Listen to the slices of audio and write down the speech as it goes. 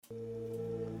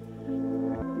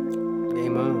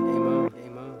Game on.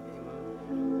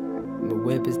 The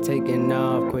whip is taking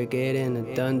off quicker than the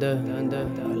thunder.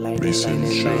 Lightning.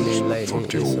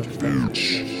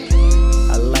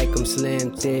 I like 'em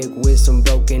slim, thick, with some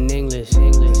broken English.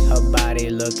 Her body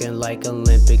looking like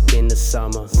Olympic in the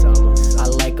summer. I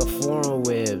like a foreign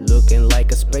whip, looking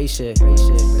like a spaceship.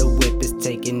 The whip is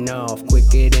taking off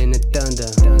quicker than the thunder.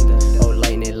 Oh,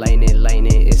 lightning,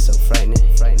 it's so frightening.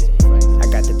 I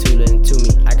got the Tula into me,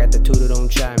 I got the Tula, don't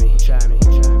try me.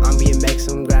 I'm BMX,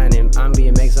 I'm grinding.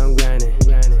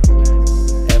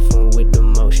 F1 with the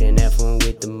motion,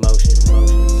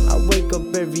 I wake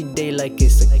up every day like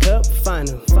it's a cup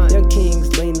final. Young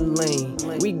kings lane to lane,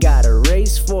 we got a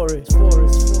race for it.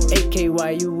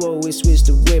 AKY, you always switch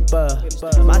the whip up.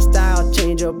 My style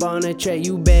change up on the track,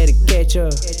 you better catch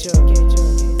up.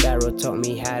 Barrow taught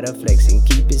me how to flex and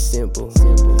keep it simple.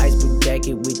 Ice blue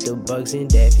jacket with the Bugs and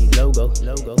Daffy logo.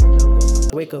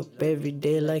 Wake up every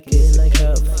day like it's a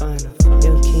cup final.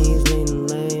 Young kings lane to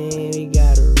lane, we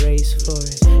got a race for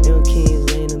it. Young kings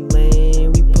lane to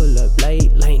lane, we pull up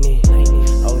lightning.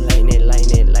 Oh, lightning,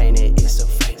 it's so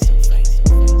frightening.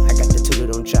 I got the Tula,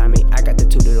 don't try me. I got the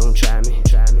Tula, don't try me.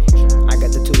 I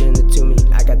got the Tula in the to me.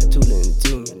 I got the Tula in the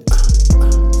to me.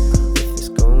 If it's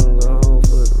gon' go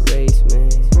for the race, man,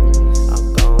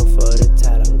 I'm going for the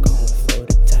title.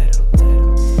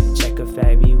 Checker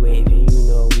flag be waving, you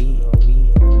know we.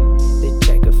 The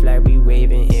checker flag be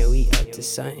waving and we up to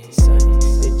something.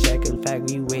 The checker flag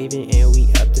be waving and we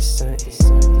up to something.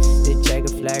 The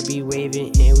checker flag be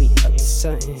waving and we up to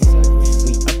something.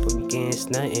 We up against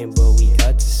nothing, but we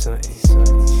up to something.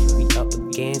 We up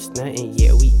against nothing,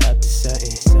 yeah, we up to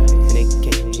something. And it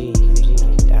came G.